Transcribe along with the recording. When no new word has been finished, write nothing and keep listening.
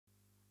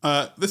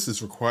This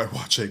is required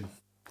watching.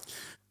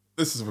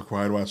 This is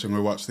required watching. We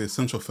watch the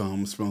essential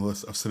films from a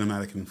list of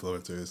cinematic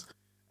influencers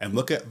and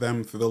look at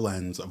them through the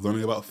lens of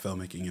learning about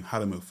filmmaking and how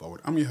to move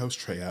forward. I'm your host,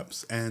 Trey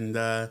Epps, and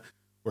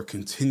we're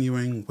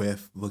continuing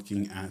with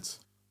looking at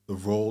the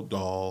Roald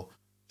Dahl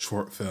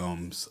short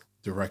films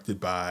directed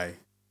by,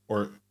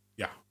 or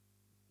yeah,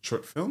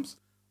 short films?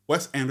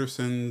 Wes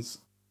Anderson's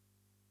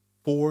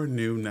four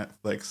new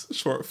Netflix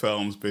short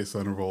films based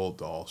on Roald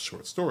Dahl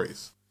short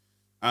stories.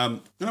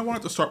 And I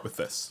wanted to start with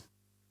this.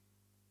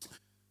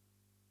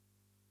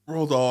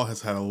 Roald Dahl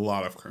has had a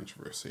lot of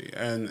controversy,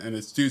 and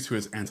it's due to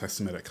his anti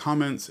Semitic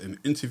comments in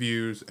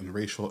interviews and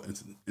racial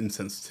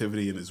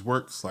insensitivity in his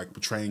works, like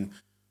portraying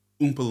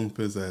Oompa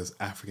Loompas as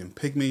African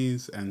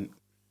pygmies. And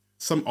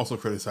some also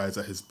criticize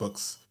that his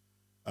books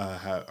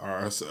are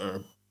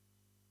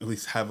at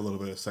least have a little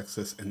bit of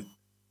sexist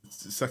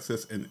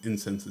and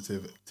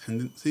insensitive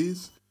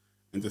tendencies.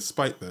 And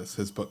despite this,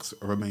 his books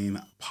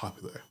remain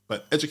popular.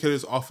 But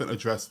educators often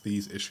address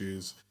these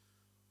issues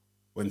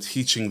when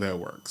teaching their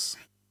works.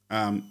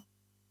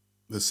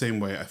 The same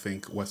way I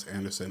think Wes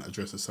Anderson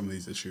addresses some of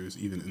these issues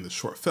even in the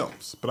short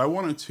films. But I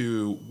wanted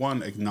to,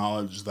 one,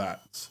 acknowledge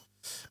that,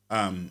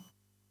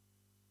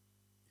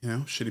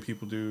 shitty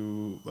people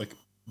do, like,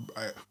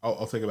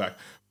 I'll take it back.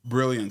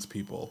 Brilliant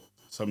people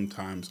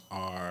sometimes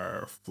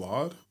are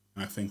flawed.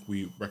 And I think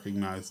we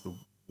recognize the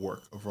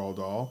work of Roald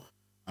Dahl.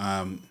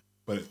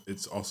 But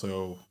it's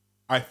also,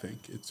 I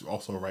think, it's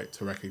also right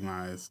to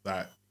recognize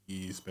that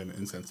he's been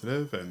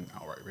insensitive and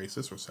outright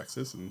racist or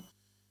sexist.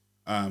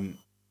 And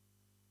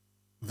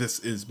this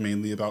is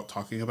mainly about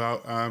talking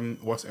about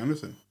Wes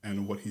Anderson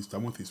and what he's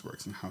done with these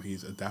works and how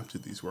he's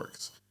adapted these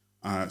works.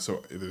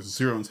 So there's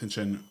zero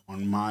intention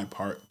on my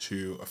part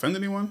to offend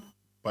anyone,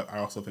 but I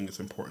also think it's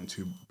important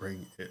to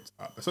bring it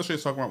up, especially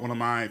as talking about one of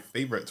my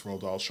favorites, Roald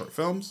Dahl short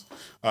films,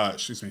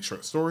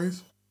 short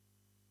stories.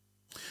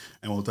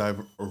 And we'll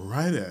dive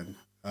right in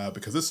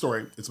because this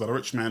story is about a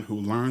rich man who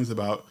learns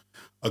about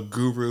a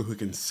guru who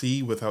can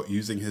see without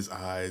using his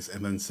eyes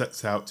and then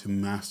sets out to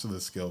master the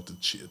skill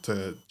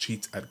to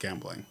cheat at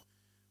gambling.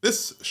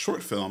 This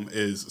short film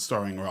is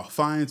starring Ralph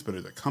Fiennes,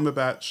 Benedict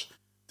Cumberbatch,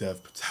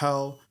 Dev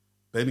Patel,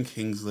 Ben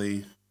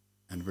Kingsley,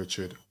 and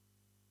Richard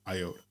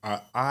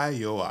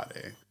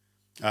Ayoade.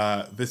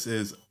 This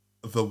is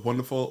the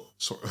wonderful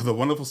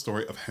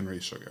story of Henry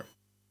Sugar.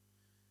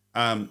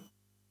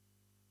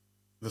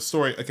 The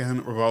story,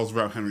 again, revolves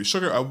around Henry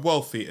Sugar, a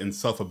wealthy and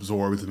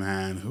self-absorbed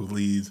man who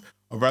leads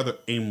a rather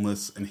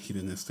aimless and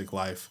hedonistic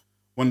life.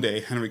 One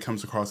day, Henry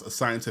comes across a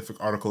scientific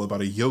article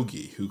about a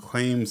yogi who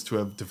claims to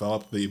have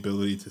developed the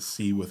ability to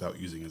see without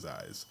using his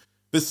eyes.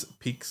 This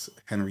piques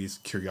Henry's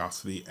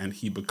curiosity, and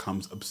he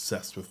becomes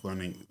obsessed with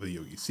learning the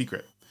yogi's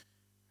secret.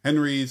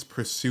 Henry's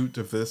pursuit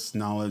of this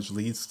knowledge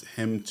leads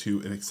him to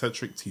an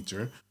eccentric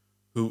teacher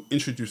who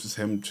introduces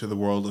him to the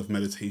world of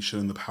meditation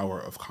and the power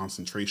of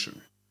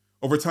concentration.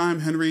 Over time,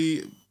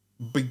 Henry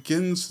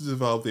begins to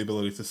develop the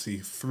ability to see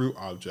through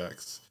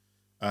objects,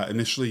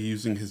 initially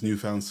using his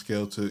newfound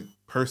skill to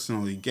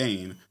personally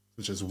gain,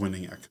 such as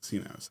winning at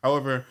casinos.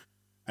 However,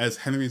 as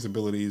Henry's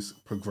abilities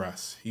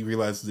progress, he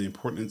realizes the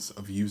importance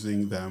of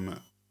using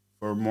them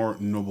for more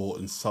noble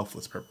and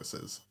selfless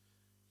purposes.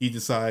 He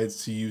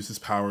decides to use his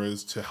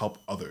powers to help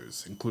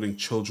others, including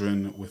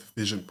children with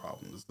vision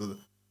problems. The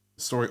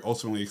story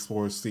ultimately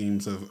explores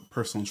themes of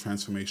personal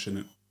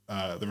transformation,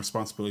 the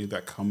responsibility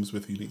that comes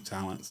with unique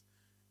talents,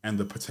 and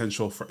the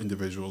potential for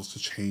individuals to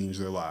change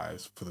their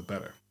lives for the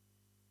better.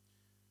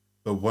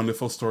 The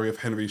wonderful story of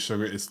Henry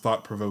Sugar is a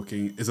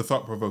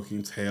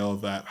thought-provoking tale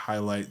that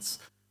highlights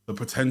the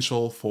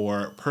potential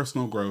for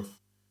personal growth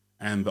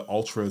and the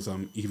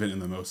altruism even in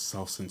the most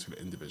self-centered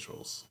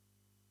individuals.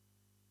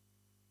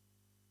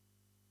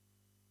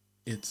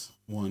 It's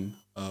one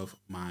of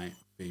my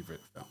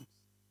favorite films.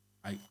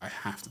 I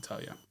have to tell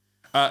you.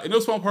 In no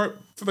small part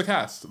for the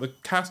cast. The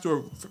cast do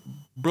a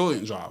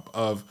brilliant job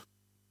of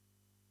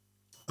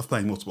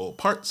playing multiple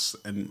parts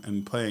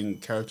and playing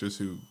characters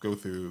who go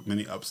through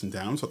many ups and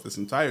downs with this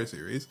entire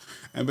series.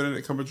 And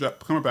Benedict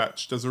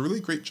Cumberbatch does a really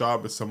great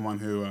job as someone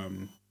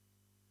who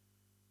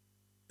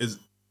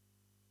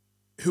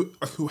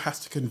has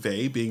to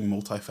convey being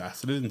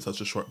multifaceted in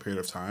such a short period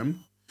of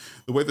time.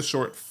 The way the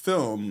short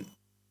film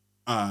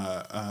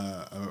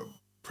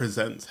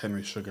presents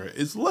Henry Sugar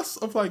is less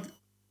of a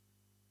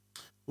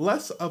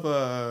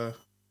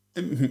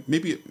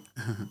maybe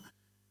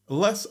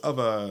less of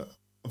a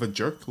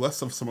jerk,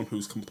 less of someone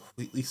who's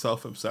completely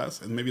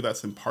self-obsessed, and maybe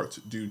that's in part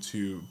due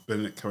to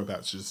Benedict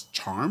Cumberbatch's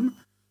charm.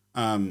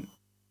 But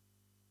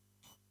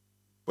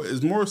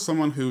is more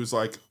someone who's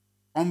like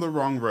on the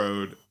wrong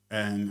road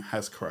and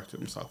has corrected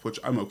himself, which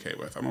I'm okay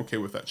with. I'm okay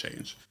with that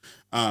change.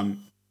 But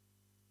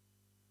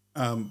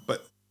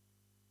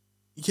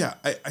yeah,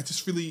 I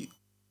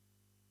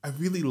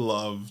really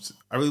loved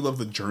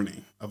the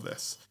journey of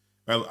this.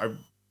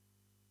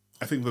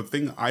 I think the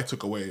thing I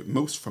took away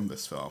most from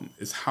this film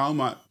is how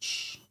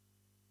much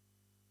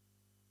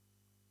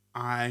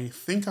I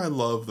think I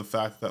love the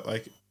fact that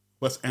like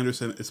Wes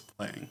Anderson is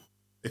playing.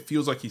 It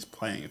feels like he's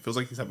playing. It feels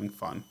like he's having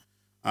fun.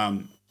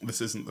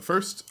 This isn't the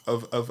first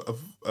of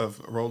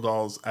Roald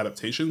Dahl's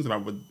adaptations, and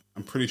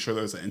I'm pretty sure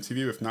there's an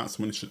interview. If not,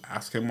 someone should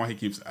ask him why he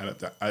keeps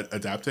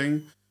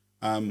adapting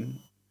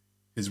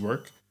his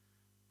work.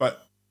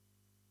 But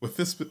with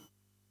this,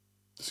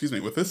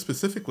 with this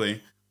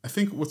specifically, I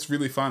think what's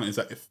really fun is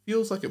that it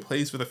feels like it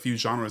plays with a few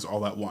genres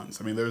all at once.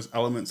 I mean, there's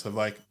elements of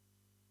like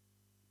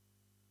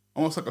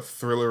almost like a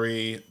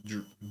thrillery,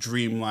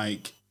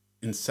 dreamlike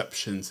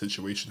Inception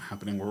situation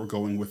happening where we're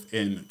going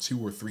within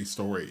 2 or 3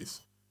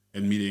 stories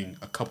and meeting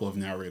a couple of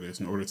narrators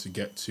in order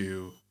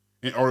to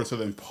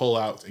then pull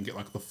out and get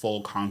like the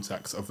full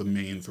context of the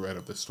main thread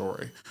of the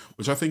story,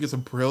 which I think is a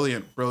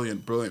brilliant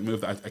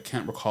move that I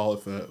can't recall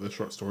if the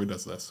short story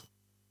does this.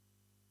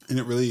 And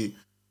it really,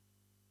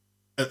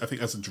 I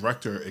think as a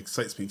director, it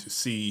excites me to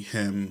see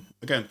him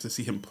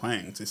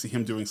playing, to see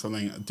him doing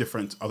something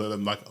different other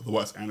than like the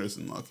Wes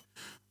Anderson look.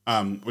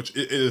 Which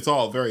it's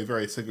all very,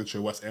 very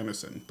signature Wes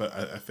Anderson. But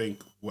I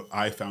think what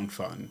I found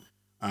fun,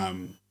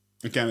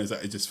 again, is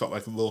that it just felt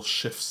like little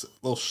shifts,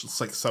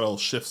 like subtle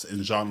shifts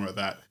in genre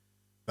that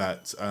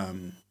I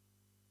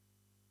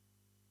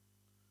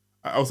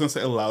was gonna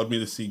say allowed me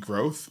to see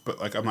growth, but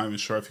like I'm not even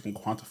sure if you can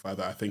quantify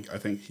that. I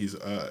think he's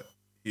an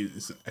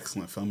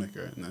excellent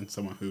filmmaker and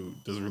someone who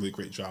does a really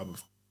great job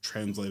of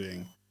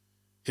translating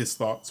his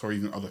thoughts or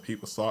even other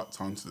people's thoughts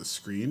onto the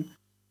screen.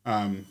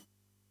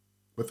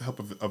 With the help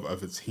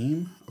of a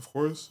team, of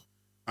course.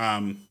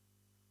 But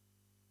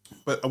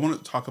I want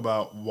to talk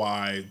about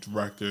why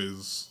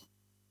directors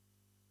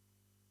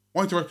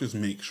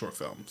make short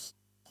films,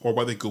 or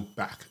why they go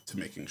back to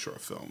making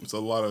short films. There's a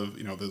lot of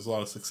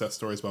success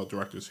stories about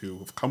directors who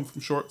have come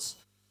from shorts.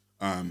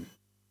 Some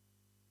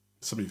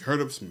of you've heard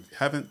of, some of you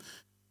haven't,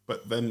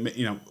 but then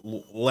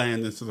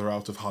land into the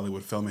route of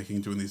Hollywood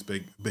filmmaking, doing these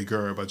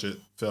bigger budget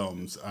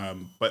films.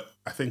 But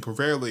I think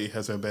rarely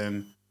has there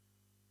been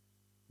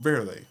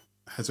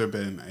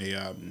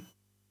a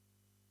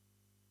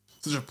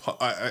such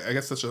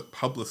a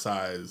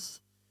publicized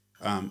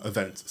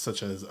event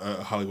such as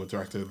a Hollywood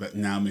director that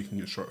now making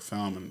a short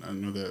film. And I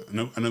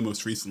know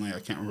most recently, I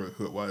can't remember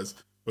who it was.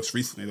 Most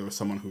recently, there was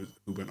someone who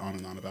went on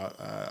and on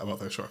about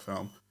their short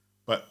film,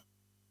 but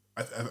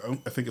I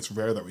think it's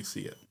rare that we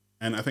see it.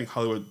 And I think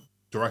Hollywood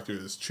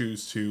directors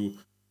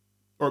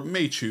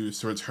may choose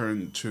to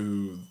return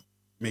to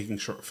making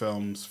short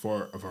films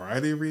for a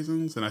variety of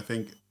reasons, and I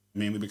think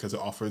mainly because it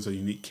offers a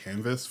unique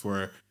canvas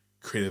for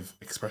creative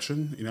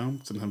expression.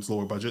 Sometimes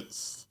lower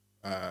budgets,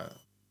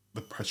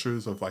 the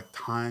pressures of like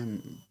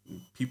time,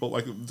 people,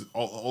 like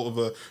all of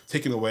the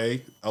taking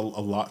away a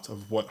lot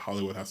of what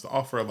Hollywood has to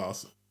offer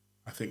allows,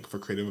 I think, for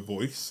creative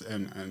voice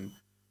and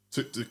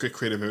to get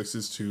creative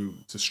voices to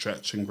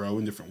stretch and grow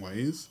in different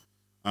ways.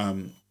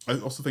 I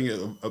also think it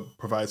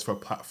provides for a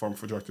platform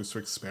for directors to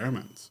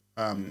experiment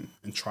and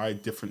try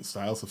different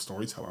styles of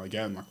storytelling.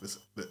 Again, like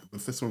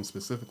with this one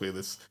specifically,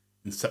 this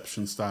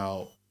Inception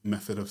style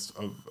method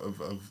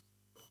of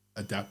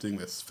adapting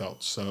this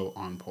felt so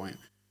on point.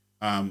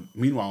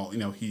 Meanwhile,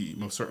 he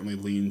most certainly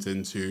leans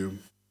into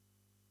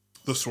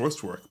the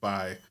source work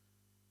by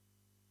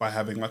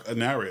having like a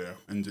narrator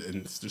and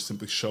just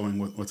simply showing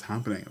what's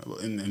happening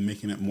and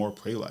making it more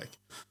play-like,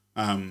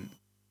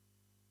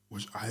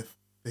 which I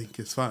think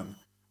is fun.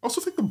 I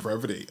also think the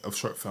brevity of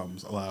short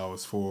films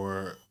allows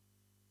for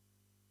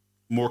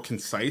more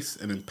concise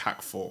and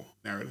impactful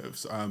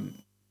narratives.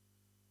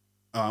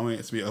 Allowing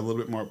it to be a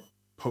little bit more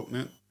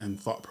potent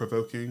and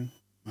thought-provoking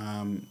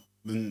than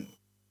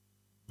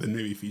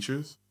maybe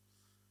features.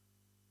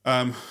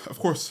 Of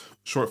course,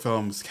 short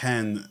films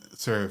can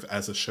serve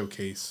as a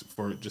showcase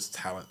for just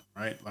talent,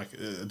 right? Like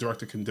a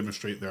director can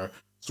demonstrate their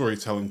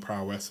storytelling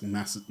prowess and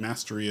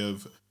mastery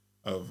of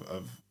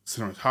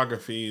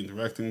cinematography and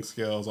directing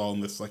skills, all in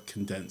this like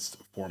condensed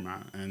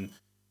format. And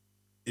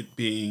it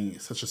being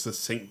such a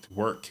succinct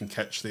work can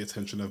catch the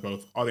attention of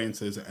both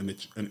audiences and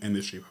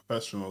industry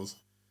professionals.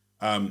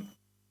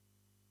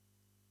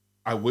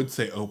 I would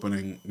say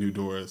opening new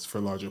doors for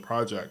larger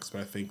projects,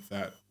 but I think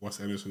that Wes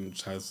Anderson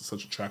has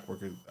such a track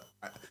record.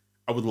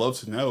 I would love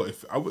to know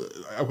if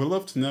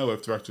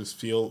directors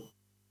feel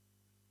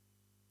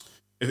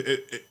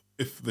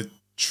if the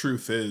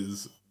truth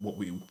is what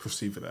we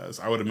perceive it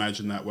as. I would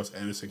imagine that Wes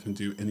Anderson can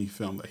do any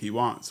film that he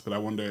wants, but I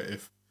wonder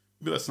if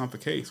maybe that's not the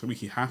case. Maybe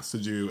he has to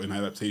do an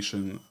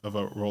adaptation of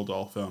a Roald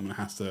Dahl film and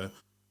has to,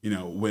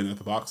 win at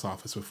the box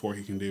office before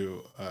he can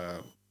do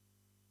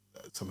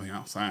something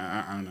else.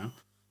 I don't know.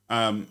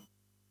 I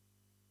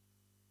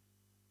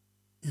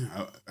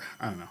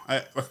don't know.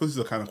 These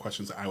are the kind of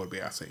questions that I would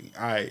be asking.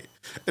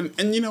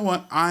 And you know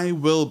what? I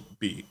will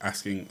be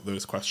asking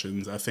those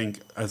questions. I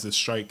think as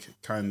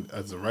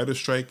the writer's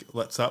strike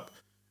lets up,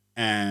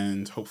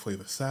 and hopefully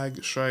the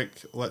SAG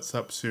strike lets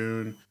up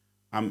soon,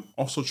 I'm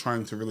also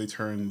trying to really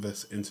turn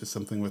this into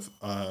something with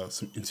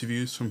some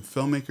interviews from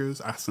filmmakers,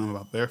 ask them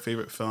about their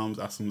favorite films,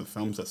 ask them the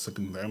films that stuck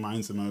in their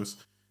minds the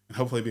most, and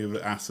hopefully be able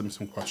to ask them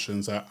some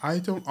questions that I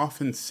don't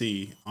often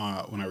see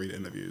when I read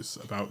interviews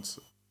about,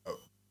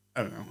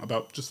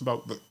 about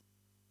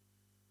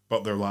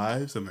their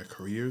lives and their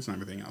careers and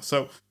everything else.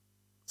 So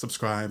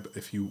subscribe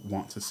if you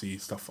want to see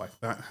stuff like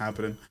that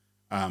happening.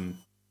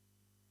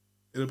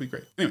 It'll be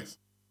great. Anyways,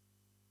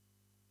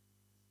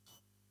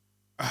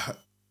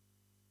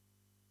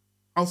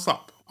 I'll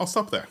stop. I'll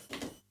stop there.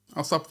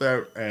 I'll stop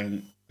there,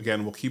 and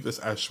again, we'll keep this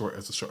as short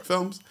as the short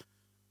films,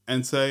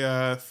 and say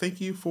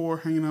thank you for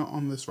hanging out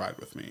on this ride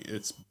with me.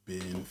 It's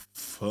been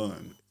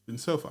fun. It's been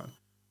so fun.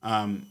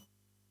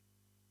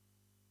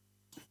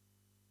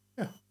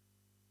 Yeah,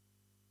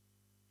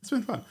 it's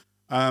been fun.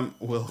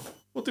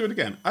 We'll do it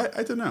again.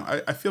 I don't know.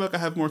 I feel like I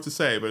have more to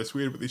say, but it's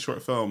weird with these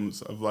short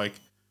films of like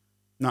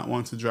not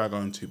wanting to drag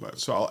on too much.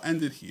 So I'll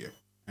end it here,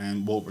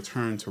 and we'll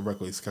return to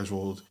regularly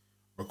scheduled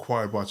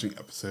required watching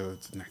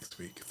episodes next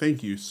week.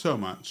 Thank you so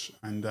much,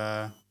 and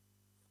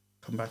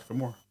come back for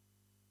more.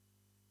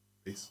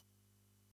 Peace.